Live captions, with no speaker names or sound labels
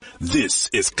This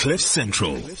is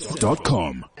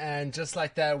CliffCentral.com. And just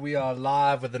like that, we are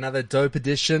live with another dope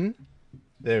edition.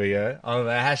 There we go. Of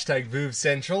hashtag VOOV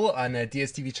Central on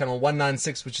DSTV channel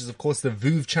 196, which is of course the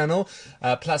VOOV channel,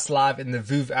 plus live in the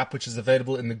VOOV app, which is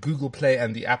available in the Google Play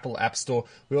and the Apple App Store.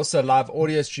 We're also live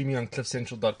audio streaming on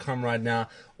CliffCentral.com right now.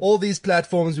 All these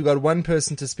platforms, we've got one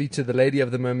person to speak to, the lady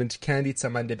of the moment, Candy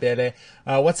Tsamandebele.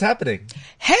 What's happening?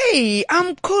 Hey,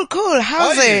 I'm cool.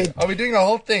 How's it? Are we doing the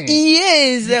whole thing?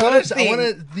 Yes, the whole Gosh,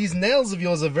 thing. these nails of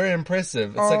yours are very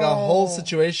impressive. It's like a whole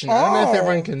situation. I don't know if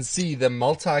everyone can see the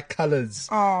multi-colors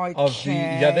of the...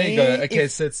 Yeah, there you go. Okay,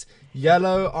 so it's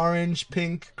yellow, orange,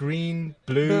 pink, green,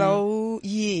 blue.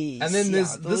 Yes. And then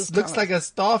yeah, this looks like a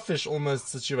starfish almost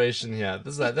situation here.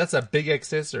 That's a big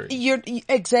accessory.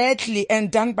 Exactly,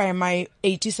 and done by my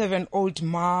 87-old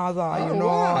mother, you know.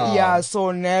 Wow. Yeah,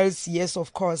 so nails, yes,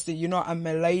 of course. You know, I'm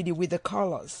a lady with the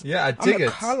colors. Yeah, I dig I'm it.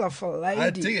 a colorful lady. I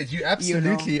dig it. You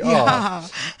absolutely you know? are.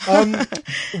 Yeah.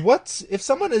 What if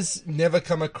someone has never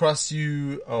come across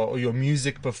you or your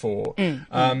music before,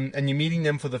 and you're meeting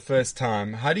them for the first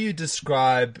time? How do you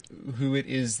describe who it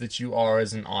is that you are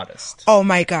as an artist? Oh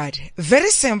my God. Very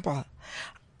simple.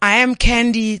 I am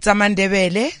Candy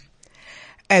Tsamandebele,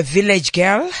 a village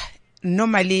girl.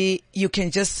 Normally, you can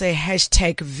just say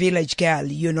hashtag village girl,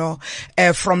 you know,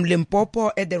 from Limpopo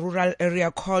at the rural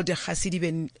area called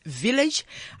Hasidiben village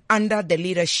under the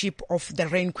leadership of the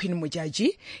Rain Queen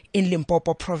Mujaji in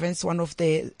Limpopo province, one of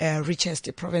the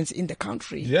richest province in the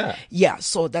country. Yeah. Yeah.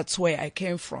 So that's where I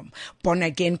came from. Born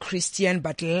again Christian,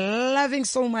 but loving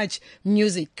so much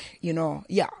music, you know.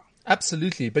 Yeah.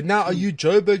 Absolutely. But now, are you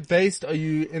Joburg based? Are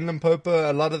you in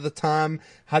Limpopo a lot of the time?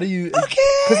 How do you... Okay.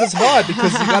 Because it's hard,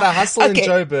 because you gotta hustle in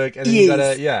Joburg and then you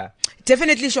gotta, yeah.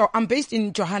 Definitely sure. I'm based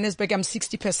in Johannesburg. I'm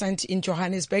 60% in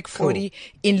Johannesburg, 40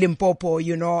 in Limpopo,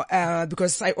 you know,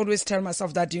 because I always tell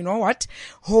myself that, you know what,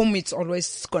 home, it's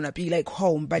always gonna be like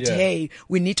home, but hey,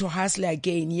 we need to hustle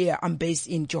again. Yeah, I'm based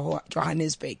in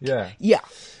Johannesburg. Yeah. Yeah.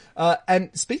 And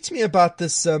speak to me about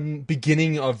this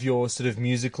beginning of your sort of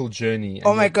musical journey. And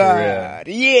oh my your God. career.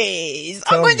 Yes.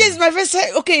 Tell me. It's my first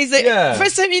time. Okay. It's the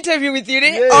first time interview with you.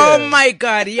 Eh? Yeah. Oh my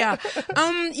God. Yeah.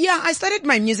 I started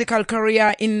my musical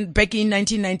career back in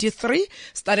 1993.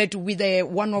 Started with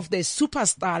one of the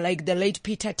superstar, like the late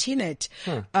Peter Tinnett.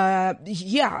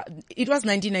 It was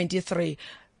 1993.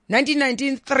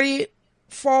 1993.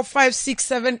 4, 5, 6,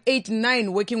 7, 8,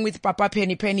 9, working with Papa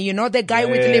Penny Penny, you know, the guy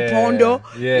with Lepondo.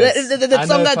 Yes. The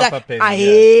song that Papa Penny,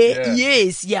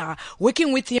 yes, yeah.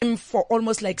 Working with him for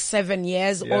almost like 7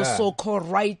 years, also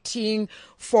co-writing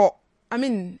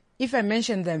if I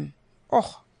mention them,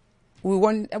 we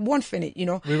won't finish, you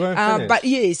know. We won't finish. But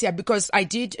yes, yeah, because I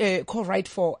did co-write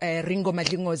for Ringo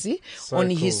Madlingozi on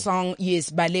his song,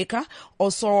 Baleka,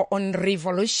 also on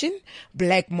Revolution,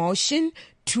 Black Motion,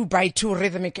 2x2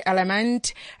 rhythmic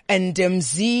element, and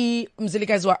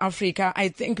Mzilikazi Africa. I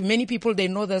think many people, they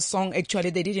know the song. Actually,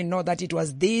 they didn't know that it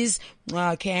was this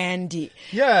Candy.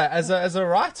 Yeah, as a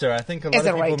writer, I think a lot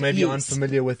of people may be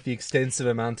unfamiliar with the extensive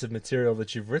amount of material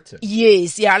that you've written.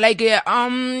 Yes, yeah, like if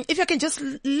I can just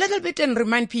little bit and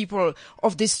remind people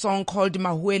of this song called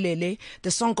Mahuelele.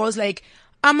 The song goes like,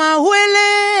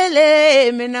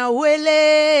 Amahuelele, mina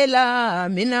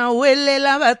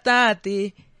huelela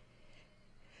batate.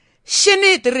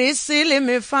 Shinitrisile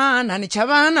mifana ni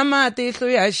chavana matihlo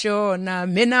ya shona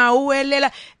mina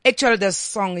uwelela. Actually, the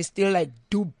song is still like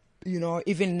dope, you know,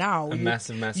 even now.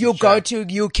 Massive You track. go to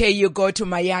UK, you go to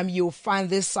Miami, you find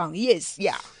this song. Yes,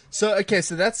 yeah. So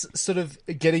that's sort of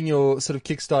getting your sort of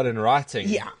kickstart in writing.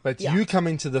 Yeah. But you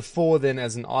coming to the fore then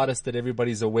as an artist that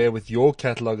everybody's aware with your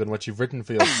catalog and what you've written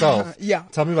for yourself. Yeah.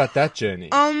 Tell me about that journey.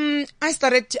 I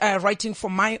started writing for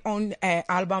my own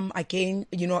album again,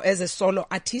 you know, as a solo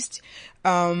artist.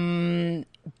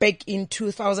 Back in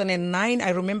 2009, I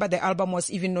remember the album was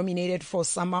even nominated for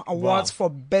Summer Awards for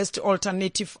Best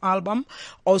Alternative Album,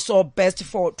 also Best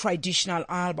for Traditional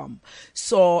Album.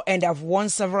 So, and I've won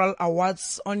several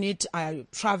awards on it. I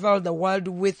traveled the world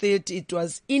with it. It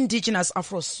was indigenous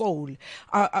Afro soul.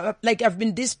 Like I've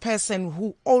been this person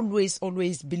who always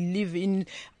believe in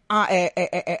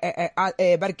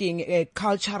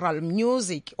cultural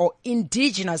music or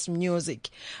indigenous music.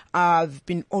 I've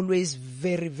been always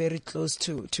very, very close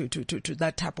to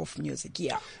that type of music.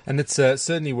 Yeah. And it's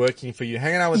certainly working for you.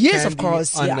 Hanging out with Yes, Candy of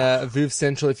course, on VOOV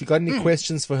Central. If you got any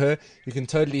questions for her, you can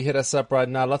totally hit us up right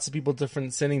now. Lots of people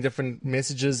sending different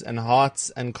messages and hearts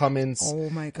and comments. Oh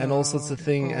my God. And all sorts of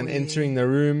things and entering the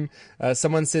room.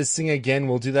 Someone says sing again.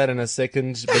 We'll do that in a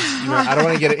second. But I don't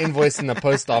want to get an invoice in the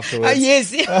post afterwards.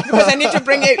 Yes. because I need to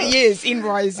bring a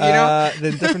invoice, you know.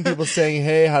 Then different people saying,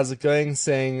 hey, how's it going?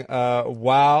 Saying,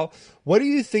 wow. What do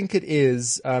you think it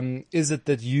is? Is it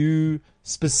that you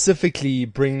specifically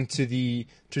bring to the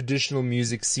traditional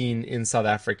music scene in South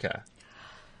Africa?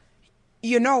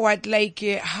 You know what, like,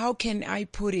 how can I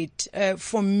put it?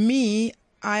 For me,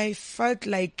 I felt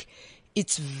like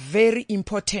it's very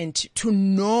important to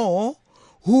know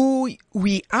who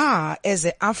we are as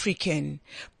an African.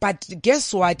 But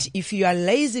guess what? If you are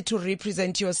lazy to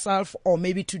represent yourself or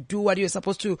maybe to do what you're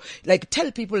supposed to, like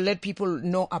tell people, let people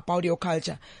know about your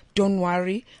culture, don't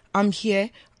worry. I'm here.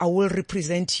 I will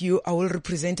represent you. I will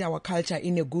represent our culture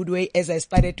in a good way, as I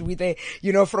started with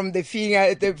from the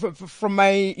finger, from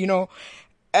my,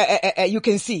 you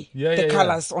can see the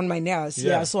colors on my nails.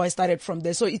 Yeah. So I started from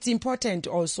there. So it's important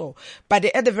also. But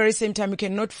at the very same time, you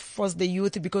cannot force the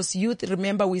youth, because youth,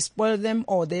 remember, we spoil them,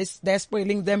 or they're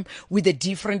spoiling them with the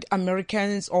different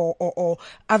Americans or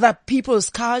other people's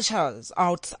cultures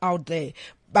out there.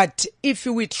 But if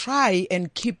we try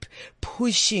and keep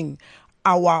pushing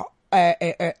our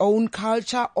own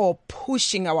culture or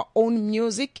pushing our own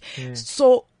music,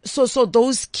 so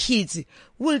those kids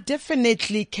will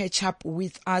definitely catch up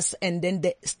with us, and then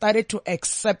they started to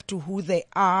accept who they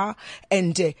are,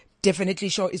 and definitely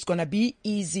sure it's going to be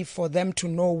easy for them to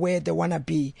know where they want to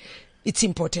be. It's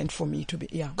important for me to be,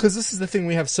 Because this is the thing,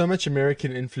 we have so much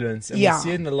American influence, and we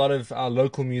see it in a lot of our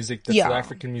local music that South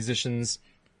African musicians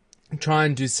try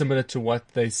and do similar to what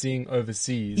they're seeing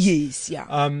overseas. Yes,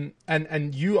 yeah.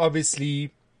 And you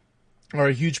obviously are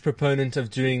a huge proponent of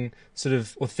doing sort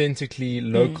of authentically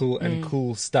local and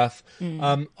cool stuff.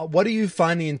 What are you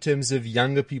finding in terms of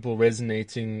younger people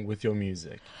resonating with your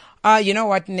music? You know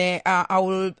what,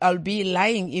 I'll be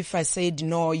lying if I said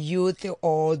no, youth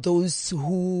or those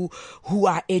who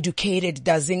are educated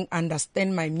doesn't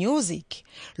understand my music.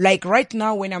 Like right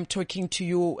now when I'm talking to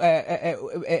you,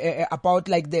 about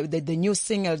like the new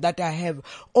single that I have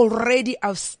already,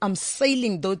 I'm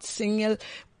selling those single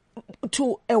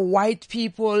to a white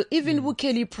people, even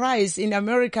Bukele Price in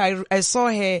America. I saw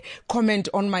her comment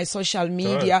on my social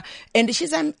media, and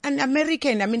she's an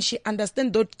American. I mean, she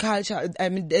understands that culture. I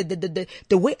mean, the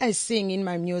way I sing in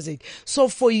my music. So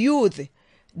for youth,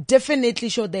 definitely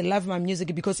sure they love my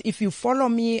music, because if you follow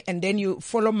me and then you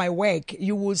follow my work,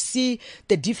 you will see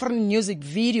the different music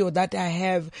video that I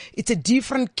have. It's a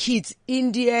different kids,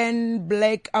 Indian,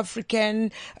 black,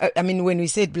 African. I mean, when we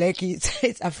say black,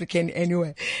 it's African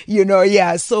anyway,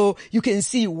 so you can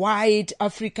see white,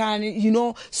 African,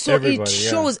 so everybody, it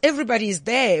shows everybody is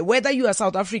there. Whether you are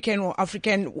South African or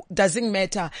African, doesn't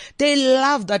matter. They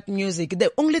love that music.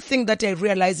 The only thing that I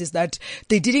realize is that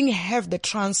they didn't have the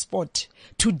transport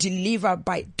to deliver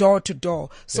by door to door.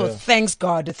 So thanks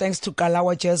God, thanks to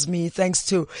Kalawa Jasmine, thanks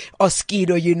to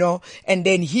Oskido, and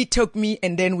then he took me,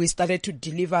 and then we started to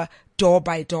deliver door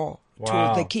by door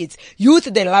to the kids. Youth,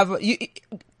 they love you.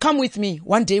 Come with me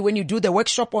one day when you do the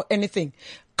workshop or anything.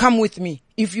 Come with me.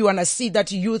 If you want to see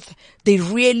that youth, they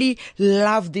really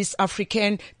love this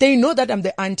African. They know that I'm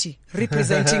the auntie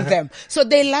representing them. So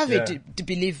they love it,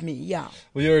 believe me. Yeah.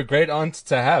 Well, you're a great aunt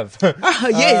to have.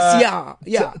 Yes,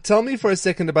 yeah. Tell me for a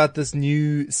second about this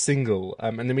new single,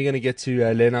 and then we're going to get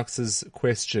to Lennox's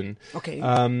question. Okay.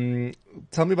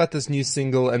 Tell me about this new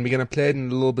single, and we're going to play it in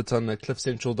a little bit on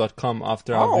cliffcentral.com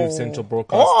after our Move Central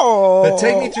broadcast. But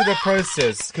take me through the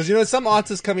process, because some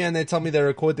artists come here and they tell me they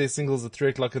record their singles at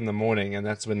 3:00 in the morning, and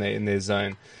that's when they're in their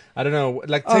zone. I don't know,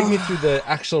 like take me through the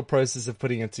actual process of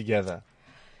putting it together.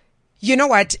 You know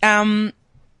what? The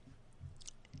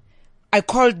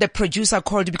producer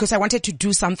called because I wanted to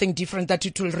do something different that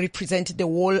it will represent the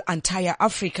whole entire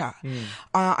Africa.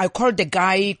 I called the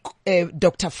guy,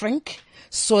 Dr. Frank,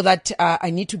 so that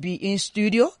I need to be in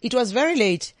studio. It was very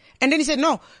late. And then he said,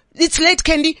 no, it's late,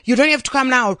 Candy. You don't have to come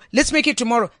now. Let's make it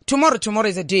tomorrow. Tomorrow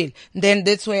is a deal. Then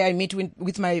that's where I meet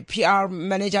with my PR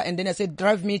manager. And then I said,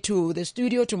 drive me to the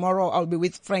studio. Tomorrow I'll be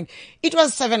with Frank. It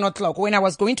was 7:00 when I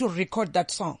was going to record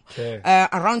that song.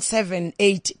 Around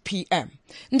 8 p.m.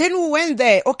 And then we went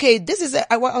there. Okay,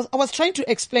 I was trying to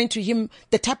explain to him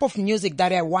the type of music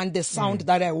that I want, the sound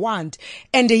that I want.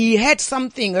 And he had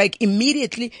something, like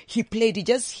immediately he played. He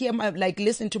just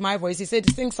listen to my voice. He said,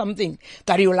 sing something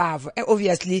that you love.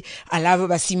 Obviously, I love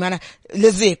Basimana.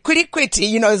 Let's say, quit,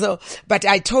 so. But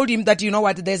I told him that, you know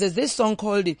what, there's this song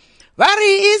called, Very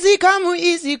Easy Come,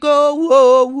 Easy Go,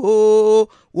 whoa, whoa,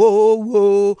 whoa,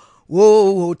 whoa.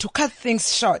 whoa, to cut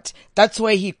things short. That's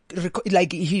why he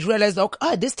realized,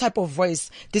 okay, this type of voice,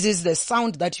 this is the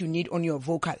sound that you need on your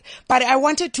vocal. But I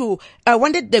wanted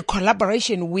the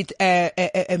collaboration with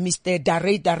Mr.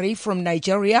 Dare from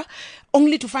Nigeria,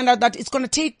 only to find out that it's going to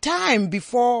take time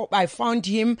before I found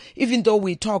him, even though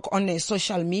we talk on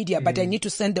social media, but I need to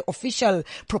send the official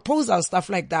proposal, stuff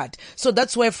like that. So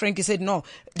that's where Frankie said, no,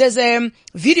 there's a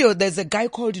video, there's a guy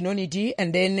called Noni D,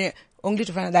 and then only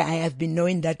to find out that I have been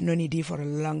knowing that Noni D for a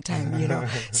long time, you know.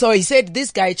 So he said,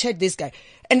 this guy, check this guy.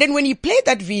 And then when he played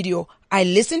that video, I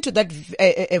listened to that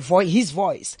his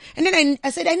voice. And then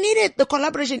I said, I needed the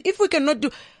collaboration. If we cannot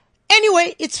do...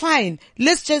 Anyway, it's fine.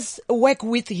 Let's just work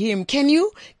with him. Can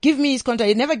you give me his contact?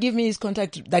 He never gave me his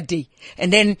contact that day.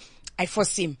 And then I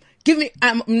forced him.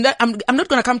 I'm not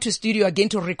going to come to studio again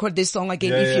to record this song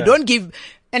again. If you don't give...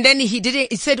 And then he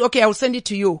didn't, he said, okay, I'll send it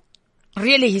to you.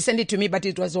 Really, he sent it to me, but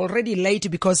it was already late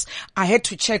because I had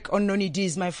to check on Noni D,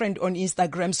 my friend, on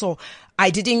Instagram. So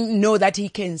I didn't know that he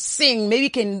can sing, maybe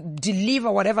can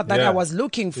deliver whatever that I was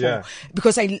looking for.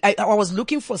 Because I was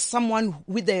looking for someone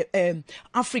with the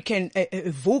African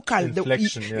vocal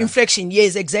inflection.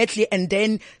 Yes, exactly. And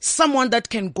then someone that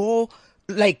can go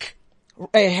like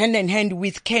hand in hand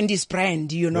with Candy's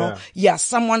brand, you know. Yeah,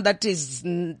 someone that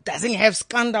doesn't have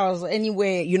scandals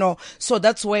anywhere, you know. So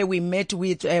that's where we met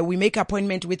with, we make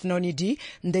appointment with Noni D,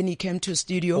 and then he came to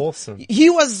studio. Awesome.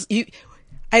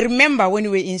 I remember when we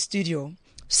were in studio,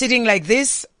 sitting like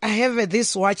this. I have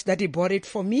this watch that he bought it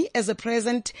for me as a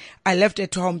present. I left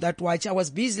at home, that watch. I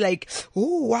was busy like,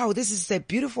 oh wow, this is a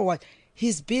beautiful watch.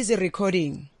 He's busy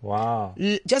recording. Wow.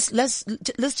 Let's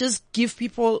just give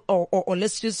people, or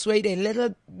let's just wait a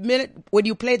little minute. When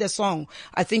you play the song,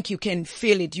 I think you can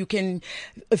feel it. You can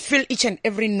feel each and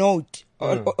every note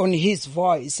on his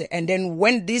voice. And then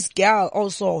when this girl,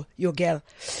 also your girl,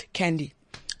 Candy,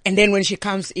 and then when she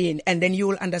comes in, and then you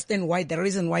will understand the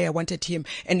reason why I wanted him.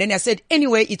 And then I said,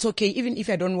 anyway, it's okay. Even if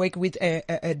I don't work with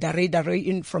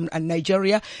Dare from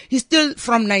Nigeria, he's still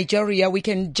from Nigeria. We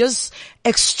can just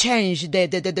exchange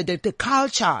the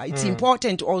culture. It's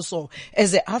important also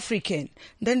as an African.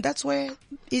 Then that's where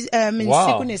wow,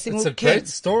 it's a great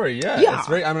story. Yeah.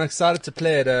 I'm excited to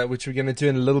play it, which we're going to do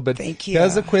in a little bit. Thank you.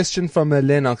 Here's a question from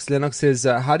Lennox. Lennox says,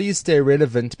 how do you stay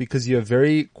relevant because you're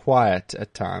very quiet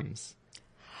at times?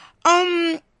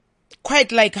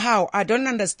 Quite like how? I don't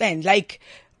understand. Like,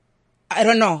 I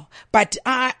don't know. But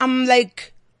I'm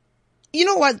like, you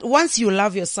know what? Once you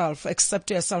love yourself,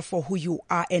 accept yourself for who you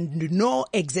are and know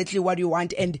exactly what you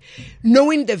want and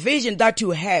knowing the vision that you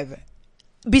have.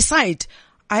 Besides,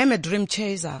 I am a dream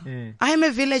chaser. I am a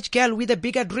village girl with a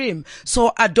bigger dream.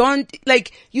 So I don't,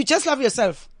 like, you just love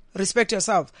yourself. Respect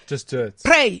yourself. Just do it.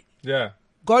 Pray. Yeah.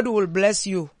 God will bless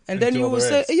you. And then you will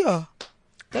say, yeah.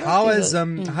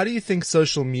 How do you think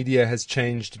social media has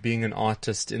changed being an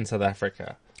artist in South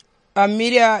Africa?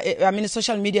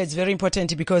 Social media is very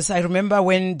important because I remember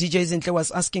when DJ Zinhle was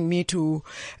asking me to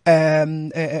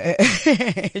join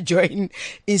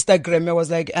Instagram, I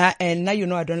was like, and now you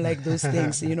know I don't like those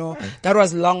things, you know. That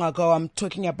was long ago. I'm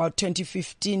talking about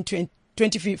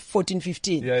 2014,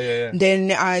 15. Yeah.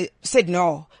 Then I said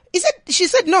no. She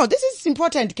said, no, this is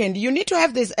important, Candy. You need to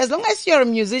have this. As long as you're a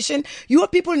musician, your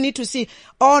people need to see,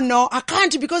 oh no, I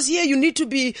can't because here you need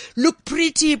to look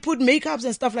pretty, put makeups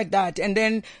and stuff like that. And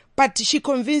then, but she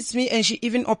convinced me and she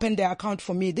even opened the account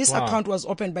for me. This account was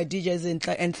opened by DJ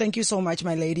Zinhle, and thank you so much,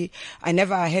 my lady. I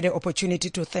never had an opportunity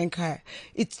to thank her.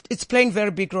 It's playing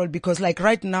very big role because like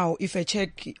right now, if I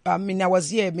check, I was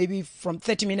here maybe from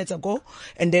 30 minutes ago.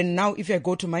 And then now if I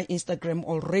go to my Instagram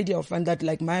already, I'll find that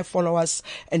like my followers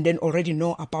and then already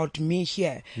know about me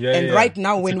here. Right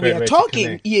now when we are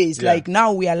talking, like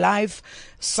now we are live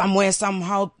somewhere,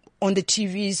 somehow on the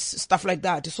TVs, stuff like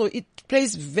that. So it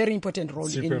plays very important role.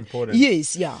 Super important.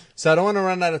 Yes, yeah. So I don't want to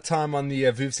run out of time on the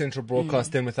VOOV Central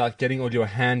broadcast then without getting all your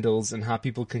handles and how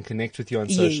people can connect with you on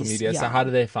social media. So how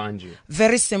do they find you?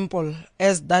 Very simple.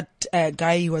 As that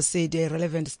guy was said,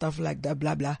 relevant stuff like that,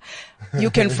 blah, blah.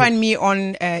 You can find me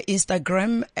on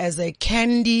Instagram as a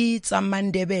Candy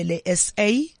Tsamandebele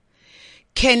SA.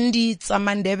 Candy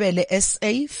Tsamandebele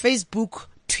SA. Facebook,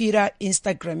 Twitter,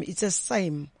 Instagram. It's the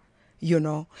same. You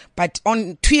know, but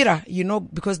on Twitter, you know,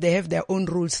 because they have their own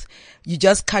rules, you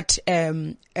just cut,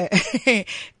 LESA,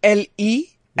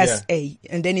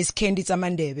 and then it's Candy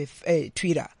Tsamandebe,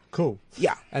 Twitter. Cool.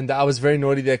 Yeah. And I was very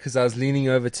naughty there because I was leaning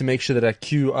over to make sure that I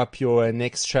queue up your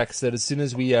next track so that as soon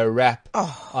as we wrap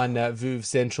on VOOV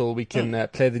Central, we can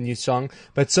play the new song.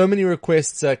 But so many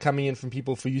requests are coming in from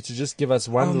people for you to just give us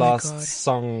one last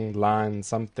song line,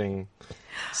 something.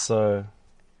 So...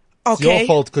 It's Okay. your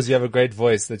fault because you have a great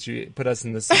voice that you put us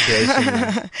in this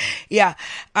situation. Yeah.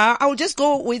 I'll just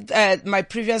go with my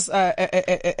previous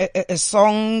a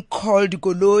song called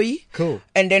Goloi. Cool.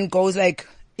 And then goes like,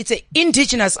 it's an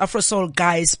indigenous Afro soul,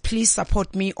 guys. Please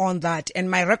support me on that. And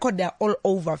my record, they're all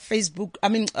over Facebook. I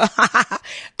mean,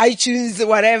 iTunes,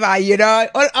 whatever, you know,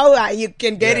 all over. You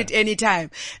can get it anytime.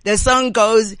 The song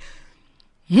goes,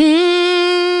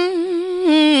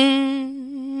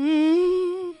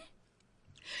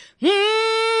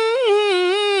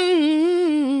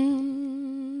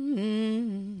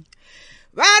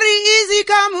 very easy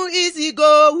come, easy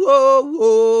go,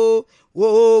 whoa,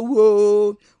 whoa,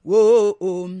 whoa, whoa,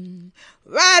 whoa.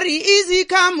 Very easy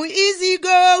come, easy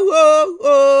go, whoa,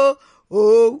 whoa,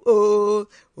 whoa, whoa,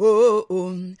 whoa,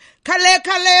 whoa. Kale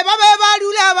kale babe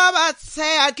badula baba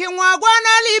say akinwa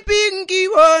gwana lipingi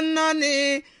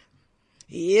wonane.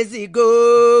 Easy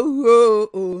go,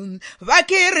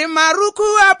 vakiri maruku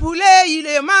apule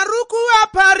ile maruku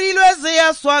aparilwe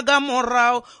zeya swaga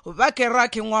morao, vakera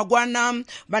kingwagwana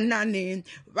banane,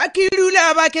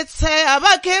 vakilula vaketsea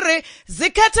vakere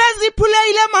zikata zipule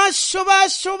ile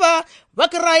mashoba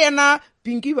vakerayana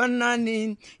pinki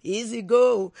banane. Easy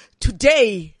go.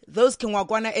 Today, those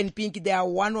Kingwagwana and Pinky, they are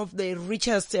one of the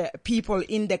richest people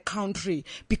in the country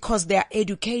because they are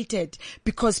educated,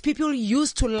 because people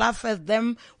used to laugh at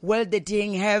them while they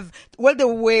didn't have, while they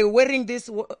were wearing this,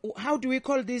 how do we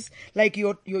call this? Like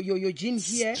your jean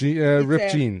here?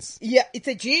 Ripped jeans. Yeah, it's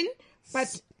a jean,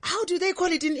 but how do they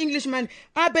call it in English, man?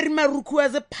 Aberimaruku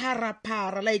as a para,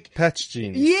 like patch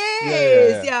jeans.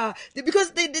 Yes, yeah.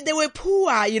 Because they were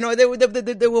poor, you know, they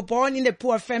were born in a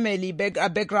poor family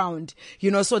background, you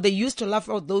know, so they used to laugh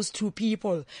at those two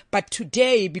people. But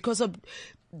today, because of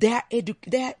their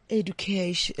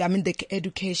education, I mean, the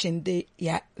education, they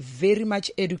are very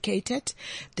much educated.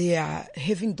 They are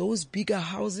having those bigger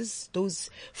houses,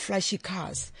 those flashy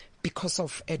cars because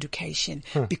of education,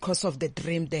 because of the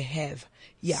dream they have.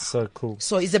 Yeah. So cool.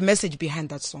 So it's a message behind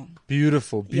that song.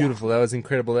 Beautiful. That was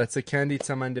incredible. That's a Candy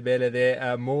Tsamandebele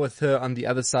there. More with her on the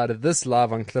other side of this,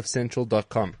 live on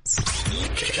cliffcentral.com.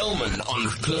 Kelman on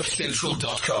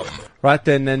cliffcentral.com. Right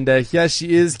then, and here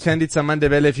she is, Candy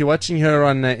Tsamandebele. If you're watching her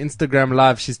on Instagram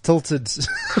Live, she's tilted.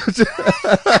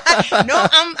 No,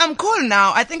 I'm cool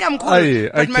now. I think I'm cool. Are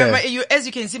you? But Okay. as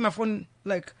you can see, my phone,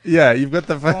 like, Yeah, you've got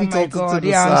the phone oh my tilted God, to the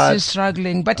yeah, I'm side. still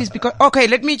struggling. But it's because, okay,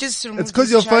 let me just remove It's because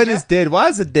this your phone charger. is dead. Why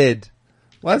is it dead?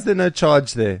 Why is there no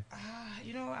charge there?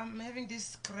 You know, I'm having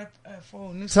this crap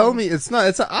phone. Tell me, it's an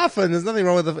iPhone. There's nothing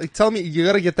wrong with it. Tell me, you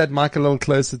gotta get that mic a little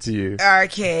closer to you.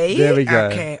 Okay. There we go.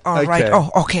 Okay. All right. Okay. Oh,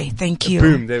 okay. Thank you.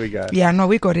 Boom, there we go. Yeah, no,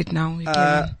 we got it now.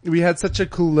 We had such a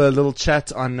cool little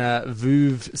chat on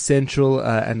VOOV Central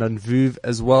and on VOOV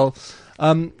as well.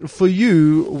 For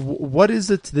you, what is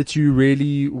it that you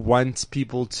really want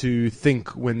people to think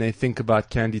when they think about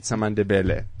Candy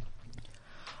Tsamandebele?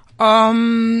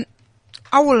 I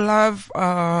would love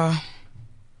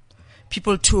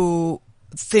people to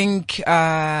think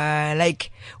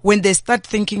like when they start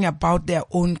thinking about their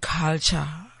own culture,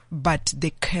 but they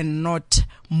cannot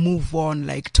move on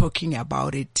like talking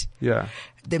about it. Yeah.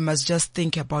 They must just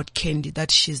think about Candy,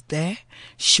 that she's there.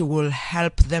 She will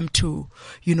help them to,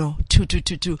 you know,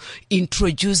 to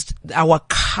introduce our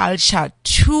culture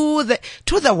to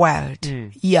the world.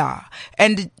 Yeah.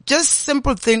 And just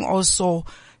simple thing also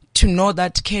to know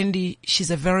that Candy,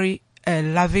 she's a very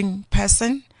loving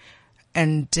person.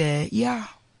 And, yeah.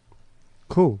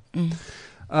 Cool.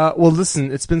 Well,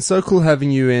 listen, it's been so cool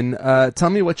having you in. Tell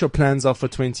me what your plans are for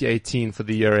 2018 for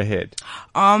the year ahead.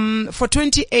 For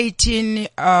 2018,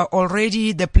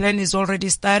 already the plan is already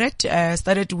started.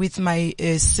 Started with my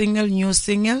new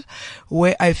single,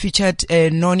 where I featured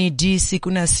Noni D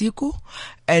Siku na Siku,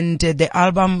 and the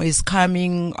album is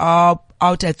coming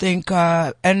out, I think,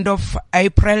 end of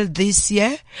April this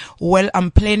year. Well,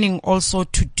 I'm planning also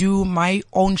to do my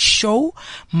own show,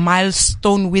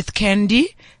 Milestone with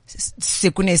Candy.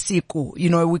 Sekune Siku, you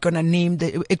know, we're gonna name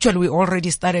actually we already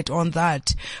started on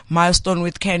that. Milestone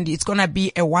with Candy. It's gonna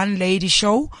be a one lady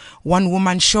show, one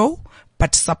woman show,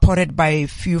 but supported by a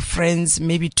few friends,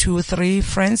 maybe 2-3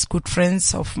 friends, good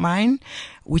friends of mine,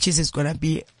 which is gonna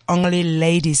be only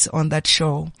ladies on that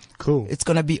show. Cool. It's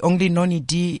gonna be only Noni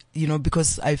D, you know,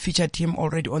 because I featured him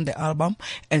already on the album,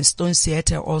 and Stone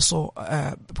Theater also,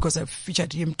 because I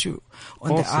featured him too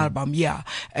on the album. Yeah.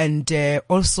 And,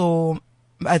 also,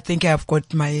 I think I've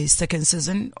got my second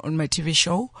season on my TV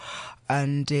show,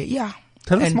 and yeah.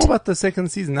 Tell us more about the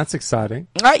second season. That's exciting.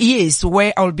 Yes,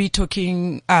 where I'll be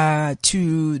talking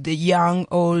to the young,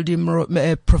 old,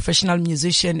 professional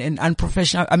musician and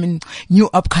unprofessional, new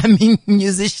upcoming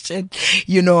musician,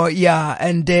 you know, yeah.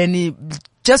 And then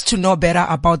just to know better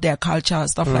about their culture,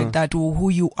 stuff like that, who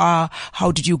you are,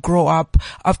 how did you grow up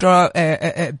after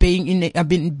being in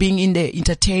the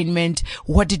entertainment,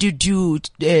 what did you do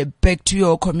back to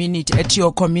your community, at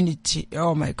your community.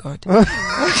 Oh my God.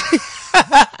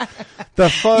 The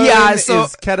phone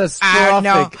is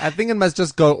catastrophic. I think it must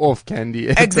just go off, Candy.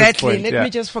 Exactly. Let me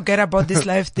just forget about this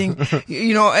life thing.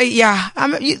 You know,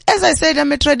 as I said,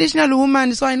 I'm a traditional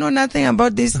woman, so I know nothing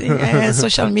about this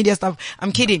social media stuff.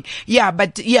 I'm kidding. Yeah,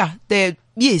 but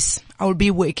yes, I'll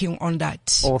be working on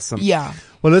that. Awesome. Yeah.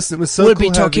 Well, listen, it was so we'll cool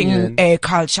be talking having you in.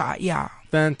 Culture. Yeah.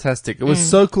 Fantastic. It was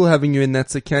so cool having you in.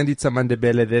 That's a Candy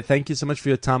Tamandebele there. Thank you so much for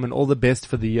your time and all the best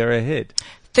for the year ahead.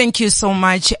 Thank you so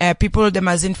much. People, they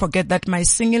mustn't forget that my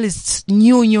single is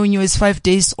new, is 5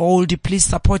 days old. Please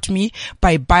support me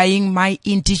by buying my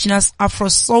indigenous Afro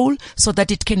soul so that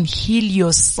it can heal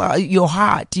your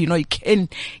heart. You know, it can,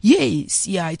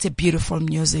 it's a beautiful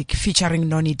music featuring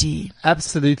Noni D.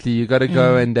 Absolutely. You got to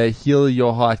go and heal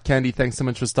your heart. Candy, thanks so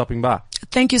much for stopping by.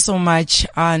 Thank you so much.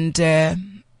 And,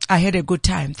 I had a good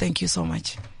time. Thank you so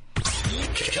much.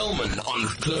 Kelman on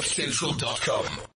CliffCentral.com.